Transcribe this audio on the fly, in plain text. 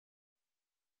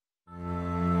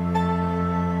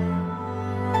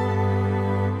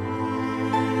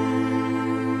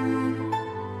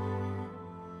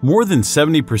More than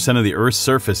 70% of the Earth's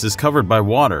surface is covered by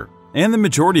water, and the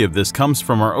majority of this comes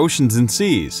from our oceans and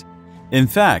seas. In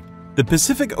fact, the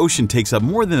Pacific Ocean takes up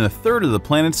more than a third of the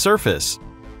planet's surface.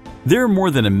 There are more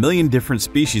than 1 million different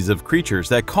species of creatures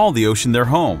that call the ocean their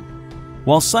home,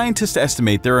 while scientists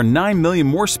estimate there are 9 million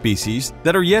more species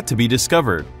that are yet to be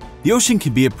discovered. The ocean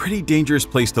can be a pretty dangerous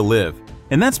place to live,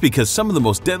 and that's because some of the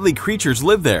most deadly creatures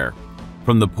live there.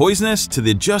 From the poisonous to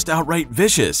the just outright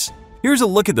vicious. Here's a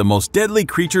look at the most deadly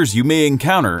creatures you may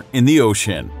encounter in the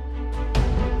ocean.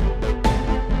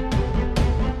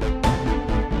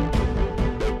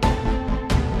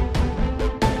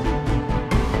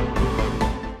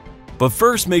 But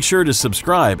first, make sure to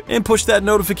subscribe and push that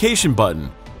notification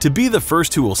button to be the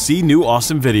first who will see new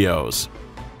awesome videos.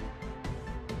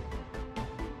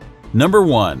 Number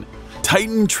 1.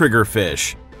 Titan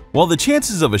Triggerfish. While the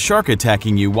chances of a shark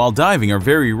attacking you while diving are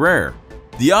very rare,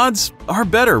 the odds are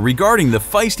better regarding the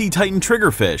feisty Titan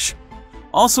triggerfish,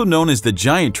 also known as the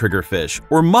giant triggerfish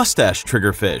or mustache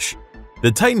triggerfish.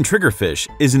 The Titan triggerfish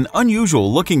is an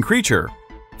unusual-looking creature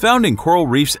found in coral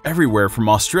reefs everywhere from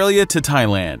Australia to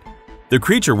Thailand. The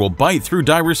creature will bite through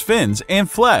divers' fins and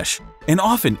flesh, and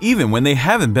often even when they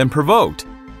haven't been provoked.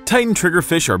 Titan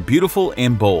triggerfish are beautiful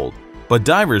and bold, but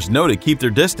divers know to keep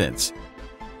their distance.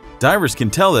 Divers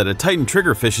can tell that a Titan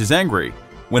triggerfish is angry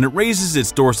when it raises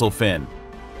its dorsal fin.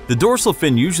 The dorsal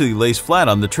fin usually lays flat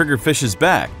on the triggerfish's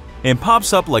back and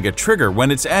pops up like a trigger when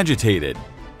it's agitated.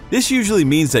 This usually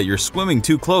means that you're swimming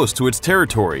too close to its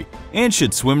territory and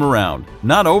should swim around,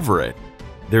 not over it.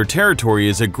 Their territory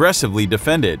is aggressively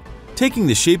defended, taking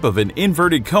the shape of an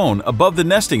inverted cone above the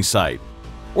nesting site,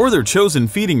 or their chosen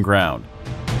feeding ground.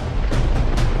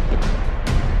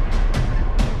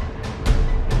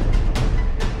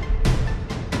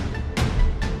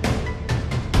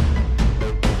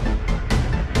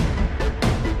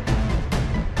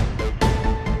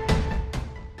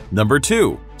 Number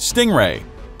 2. Stingray.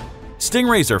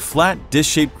 Stingrays are flat,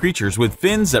 disc-shaped creatures with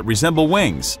fins that resemble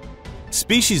wings.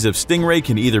 Species of stingray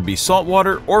can either be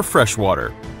saltwater or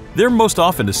freshwater. They're most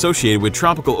often associated with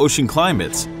tropical ocean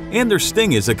climates, and their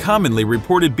sting is a commonly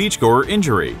reported beachgoer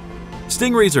injury.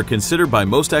 Stingrays are considered by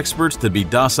most experts to be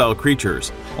docile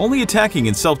creatures, only attacking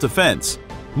in self-defense.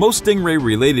 Most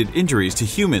stingray-related injuries to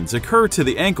humans occur to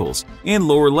the ankles and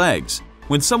lower legs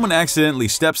when someone accidentally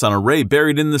steps on a ray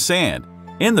buried in the sand,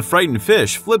 and the frightened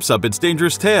fish flips up its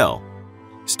dangerous tail.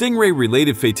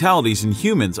 Stingray-related fatalities in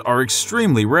humans are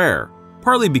extremely rare,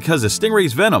 partly because a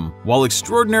stingray's venom, while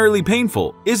extraordinarily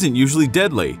painful, isn't usually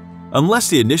deadly, unless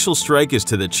the initial strike is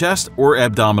to the chest or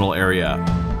abdominal area.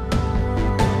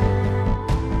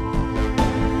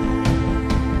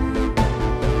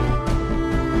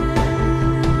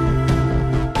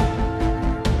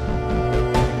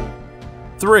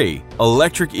 Three.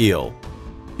 Electric eel.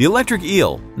 The electric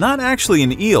eel, not actually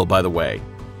an eel by the way,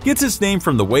 gets its name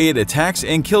from the way it attacks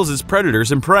and kills its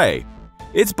predators and prey.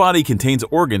 Its body contains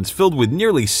organs filled with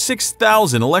nearly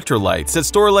 6,000 electrolytes that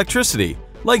store electricity,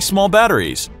 like small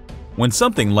batteries. When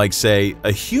something like, say,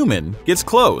 a human gets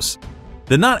close,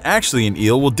 the not actually an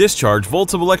eel will discharge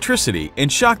volts of electricity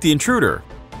and shock the intruder.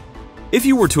 If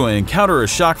you were to encounter a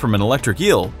shock from an electric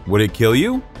eel, would it kill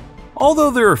you? Although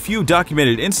there are few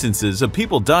documented instances of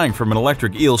people dying from an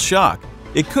electric eel shock,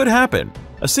 it could happen.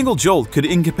 A single jolt could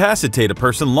incapacitate a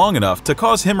person long enough to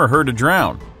cause him or her to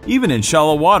drown, even in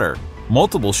shallow water.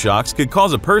 Multiple shocks could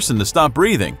cause a person to stop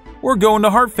breathing or go into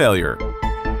heart failure.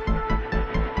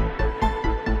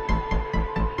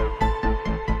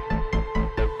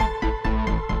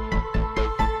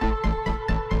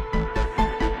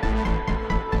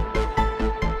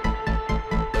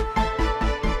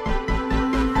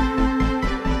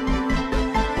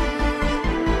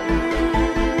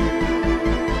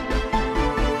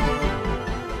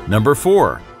 Number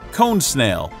 4. Cone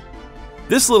snail.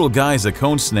 This little guy is a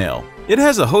cone snail. It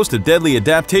has a host of deadly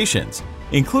adaptations,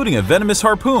 including a venomous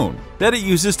harpoon that it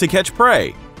uses to catch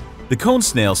prey. The cone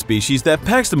snail species that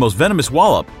packs the most venomous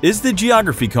wallop is the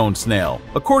geography cone snail,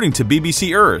 according to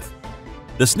BBC Earth.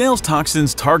 The snail's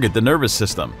toxins target the nervous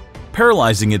system,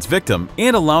 paralyzing its victim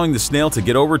and allowing the snail to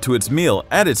get over to its meal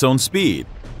at its own speed.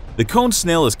 The cone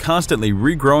snail is constantly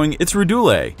regrowing its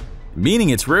rudullae, meaning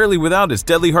it's rarely without its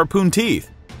deadly harpoon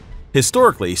teeth.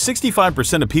 Historically,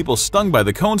 65% of people stung by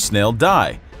the cone snail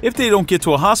die if they don't get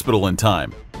to a hospital in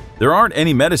time. There aren't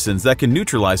any medicines that can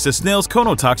neutralize the snail's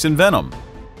conotoxin venom.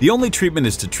 The only treatment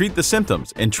is to treat the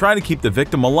symptoms and try to keep the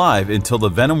victim alive until the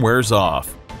venom wears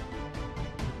off.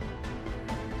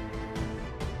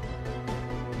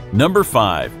 Number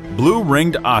 5.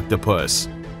 Blue-ringed octopus.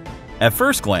 At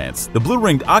first glance, the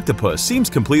blue-ringed octopus seems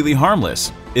completely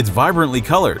harmless. It's vibrantly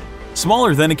colored,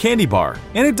 smaller than a candy bar,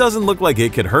 and it doesn't look like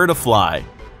it could hurt a fly.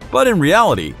 But in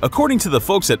reality, according to the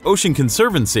folks at Ocean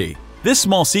Conservancy, this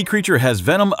small sea creature has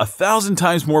venom 1,000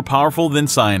 times more powerful than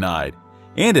cyanide,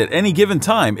 and at any given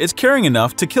time it's carrying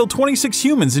enough to kill 26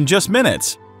 humans in just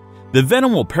minutes. The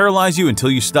venom will paralyze you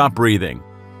until you stop breathing.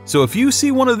 So if you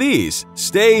see one of these,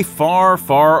 stay far,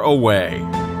 far away.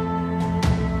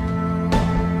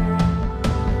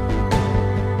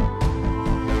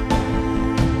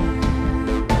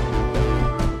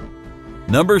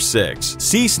 Number 6.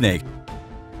 Sea snake.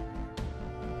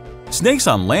 Snakes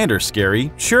on land are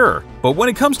scary, sure, but when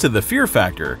it comes to the fear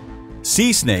factor,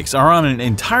 sea snakes are on an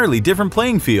entirely different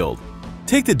playing field.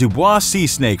 Take the Dubois sea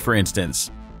snake for instance.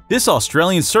 This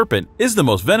Australian serpent is the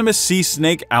most venomous sea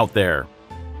snake out there,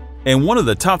 and one of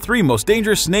the top 3 most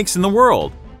dangerous snakes in the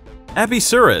world.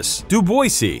 Apicurus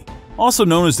duboisi, also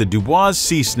known as the Dubois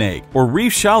sea snake or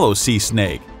reef shallow sea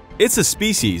snake. It's a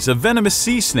species of venomous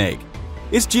sea snake.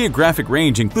 Its geographic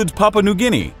range includes Papua New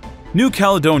Guinea, New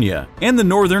Caledonia, and the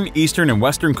northern, eastern, and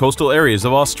western coastal areas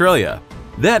of Australia.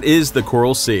 That is the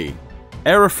Coral Sea,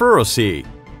 Arafura Sea,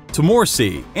 Timor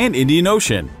Sea, and Indian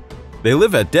Ocean. They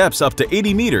live at depths up to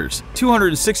 80 meters,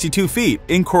 262 feet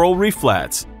in coral reef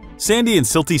flats, sandy and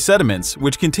silty sediments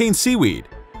which contain seaweed,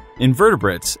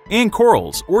 invertebrates, and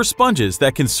corals or sponges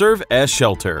that can serve as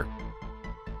shelter.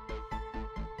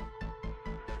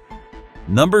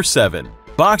 Number 7.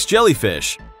 Box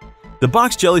jellyfish. The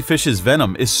box jellyfish's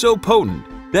venom is so potent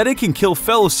that it can kill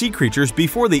fellow sea creatures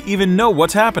before they even know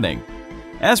what's happening.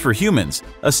 As for humans,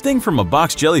 a sting from a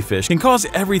box jellyfish can cause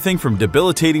everything from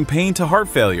debilitating pain to heart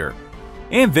failure,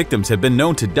 and victims have been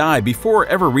known to die before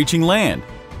ever reaching land.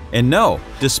 And no,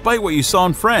 despite what you saw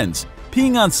in Friends,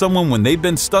 peeing on someone when they've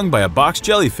been stung by a box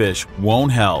jellyfish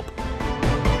won't help.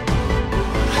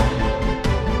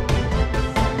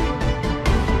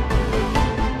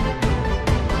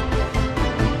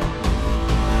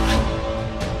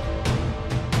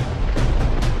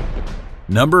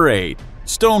 Number 8.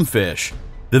 Stonefish.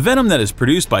 The venom that is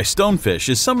produced by stonefish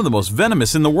is some of the most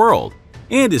venomous in the world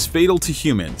and is fatal to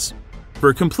humans. For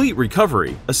a complete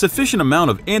recovery, a sufficient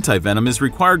amount of antivenom is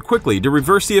required quickly to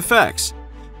reverse the effects,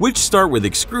 which start with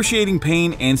excruciating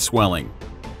pain and swelling.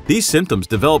 These symptoms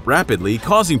develop rapidly,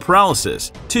 causing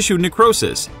paralysis, tissue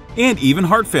necrosis, and even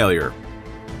heart failure.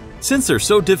 Since they're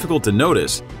so difficult to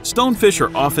notice, stonefish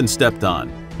are often stepped on,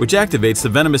 which activates the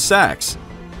venomous sacs.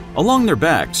 Along their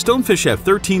back, stonefish have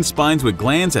 13 spines with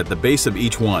glands at the base of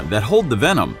each one that hold the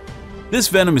venom. This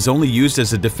venom is only used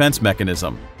as a defense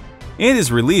mechanism and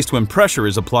is released when pressure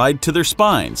is applied to their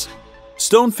spines.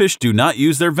 Stonefish do not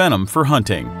use their venom for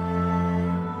hunting.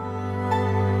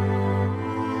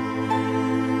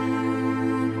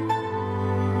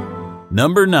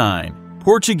 Number 9.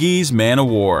 Portuguese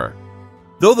man-o'-war.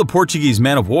 Though the Portuguese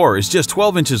man-of-war is just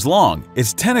 12 inches long,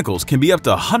 its tentacles can be up to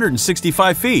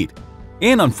 165 feet.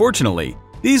 And unfortunately,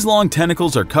 these long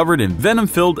tentacles are covered in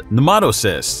venom-filled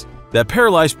nematocysts that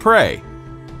paralyze prey.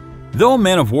 Though a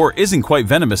man-of-war isn't quite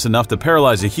venomous enough to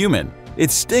paralyze a human,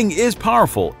 its sting is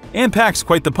powerful and packs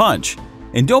quite the punch.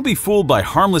 And don't be fooled by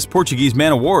harmless Portuguese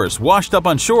man-of-wars washed up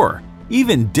on shore.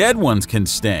 Even dead ones can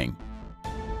sting.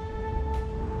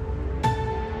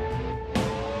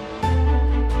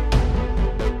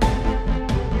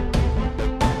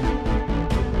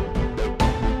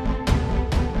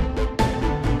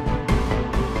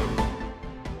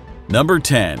 Number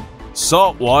 10.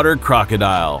 Saltwater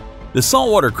crocodile. The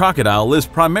saltwater crocodile lives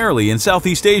primarily in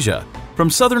Southeast Asia, from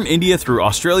southern India through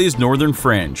Australia's northern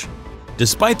fringe.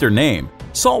 Despite their name,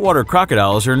 saltwater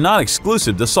crocodiles are not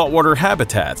exclusive to saltwater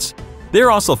habitats. They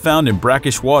are also found in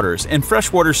brackish waters and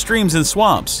freshwater streams and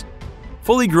swamps.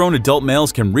 Fully grown adult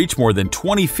males can reach more than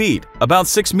 20 feet, about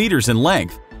 6 meters in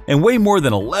length, and weigh more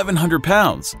than 1,100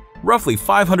 pounds, roughly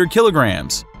 500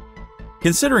 kilograms.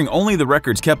 Considering only the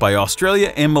records kept by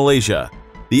Australia and Malaysia,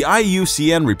 the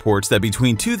IUCN reports that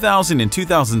between 2000 and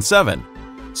 2007,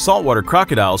 saltwater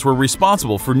crocodiles were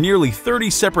responsible for nearly 30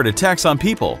 separate attacks on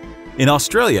people. In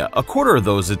Australia, a quarter of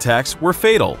those attacks were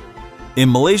fatal.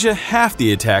 In Malaysia, half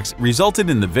the attacks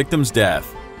resulted in the victim's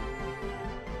death.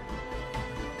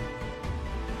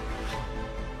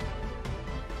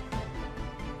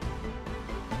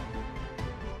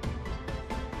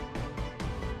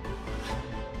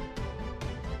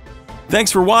 Thanks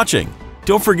for watching.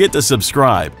 Don't forget to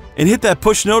subscribe and hit that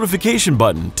push notification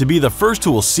button to be the first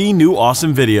who will see new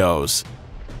awesome videos.